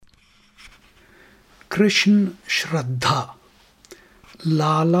कृष्ण श्रद्धा,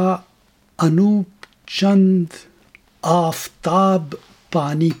 लाला anoop चंद आफताब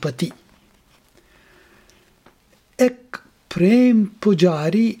पानीपति। एक प्रेम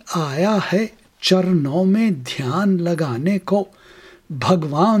पुजारी आया है चरणों में ध्यान लगाने को,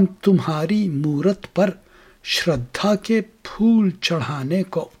 भगवान तुम्हारी मूरत पर श्रद्धा के फूल चढ़ाने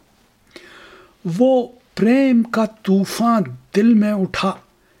को। वो प्रेम का तूफान दिल में उठा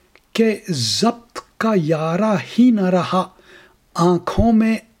के जब्त का यारा ही न रहा, आंखों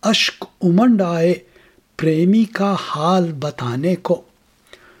में अश्क उमंड आए प्रेमी का हाल बताने को।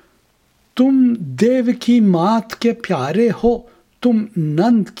 तुम देव की मात के प्यारे हो, तुम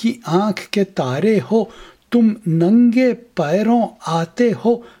नंद की आंख के तारे हो, तुम नंगे पैरों आते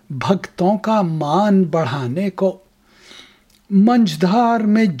हो भक्तों का मान बढ़ाने को। मंझधार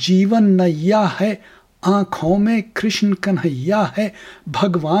में जीवन नैया है, आंखों में कृष्ण कन्हैया है,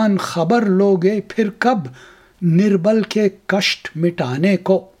 भगवान खबर लोगे फिर कब निर्बल के कष्ट मिटाने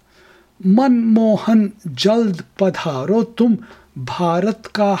को। मनमोहन जल्द पधारो तुम, भारत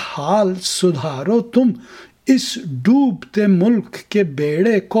का हाल सुधारो तुम, इस डूबते मुल्क के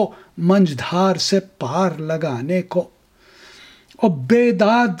बेड़े को मंझधार से पार लगाने को। और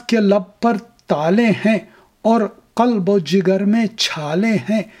बेदाद के लब पर ताले हैं और कल्ब जिगर में छाले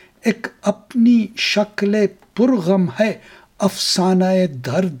हैं, एक अपनी शक्ल पुरगम है अफसानाए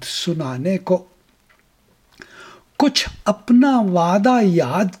दर्द सुनाने को। कुछ अपना वादा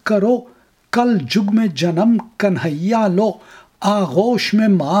याद करो, कल जुग में जन्म कन्हैया लो, आगोश में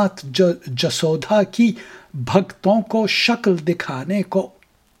मात जसोधा की भक्तों को शक्ल दिखाने को।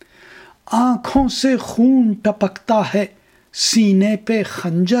 आंखों से खून टपकता है, सीने पे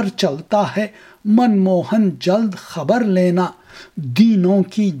खंजर चलता है, मनमोहन जल्द खबर लेना दीनों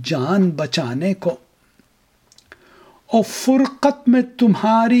की जान बचाने को। और फुरकत में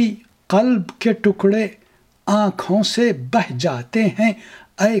तुम्हारी कल्ब के टुकड़े आंखों से बह जाते हैं,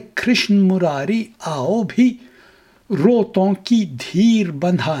 ऐ कृष्ण मुरारी आओ भी रोतों की धीर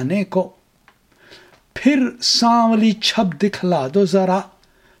बंधाने को। फिर सांवली छब दिखला दो जरा,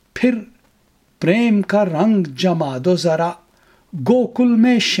 फिर प्रेम का रंग जमा दो जरा, गोकुल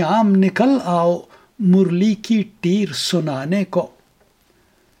में श्याम निकल आओ मुरली की तीर सुनाने को।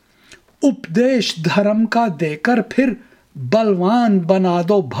 उपदेश धर्म का देकर फिर बलवान बना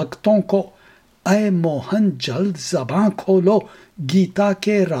दो भक्तों को, ऐ मोहन जल्द ज़बां खोलो गीता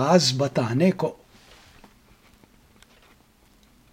के राज बताने को।